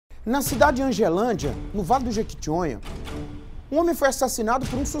Na cidade de Angelândia, no Vale do Jequitinhonha, um homem foi assassinado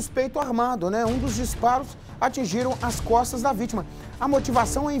por um suspeito armado, né? Um dos disparos atingiram as costas da vítima. A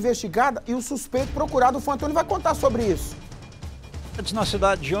motivação é investigada e o suspeito procurado, o Fantoni, vai contar sobre isso. Na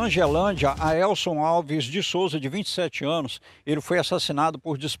cidade de Angelândia, Aelson Alves de Souza, de 27 anos, ele foi assassinado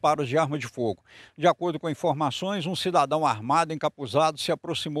por disparos de arma de fogo. De acordo com informações, um cidadão armado, encapuzado, se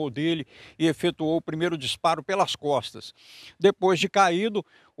aproximou dele e efetuou o primeiro disparo pelas costas. Depois de caído,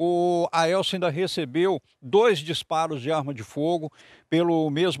 o Aelson ainda recebeu 2 disparos de arma de fogo pelo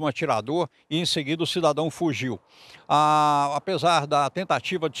mesmo atirador e em seguida o cidadão fugiu. Apesar da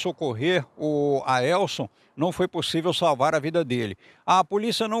tentativa de socorrer o Aelson, não foi possível salvar a vida dele. A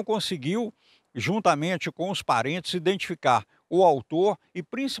polícia não conseguiu, juntamente com os parentes, identificar o autor e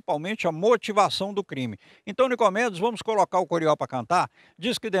principalmente a motivação do crime. Então, Nicomedes, vamos colocar o Coriol para cantar?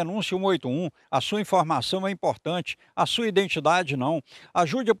 Diz que denúncia 181, a sua informação é importante, a sua identidade não.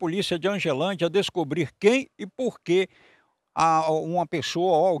 Ajude a polícia de Angelândia a descobrir quem e por que uma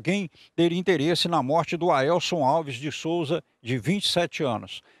pessoa ou alguém teria interesse na morte do Aelson Alves de Souza, de 27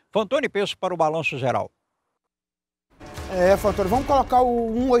 anos. Fantoni Peço para o Balanço Geral. Fantoni, vamos colocar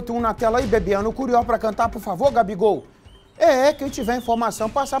o 181 na tela aí, Bebiano. O Curió para cantar, por favor, Gabigol. Quem tiver informação,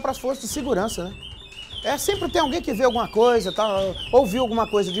 passar para as forças de segurança, né? Sempre tem alguém que vê alguma coisa, ouviu alguma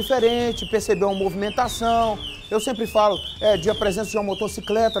coisa diferente, percebeu uma movimentação. Eu sempre falo de a presença de uma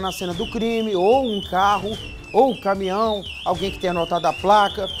motocicleta na cena do crime, ou um carro, ou um caminhão, alguém que tenha anotado a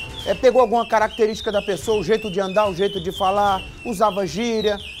placa, pegou alguma característica da pessoa, o jeito de andar, o jeito de falar, usava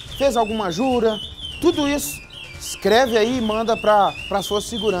gíria, fez alguma jura, tudo isso escreve aí e manda para as forças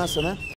de segurança, né?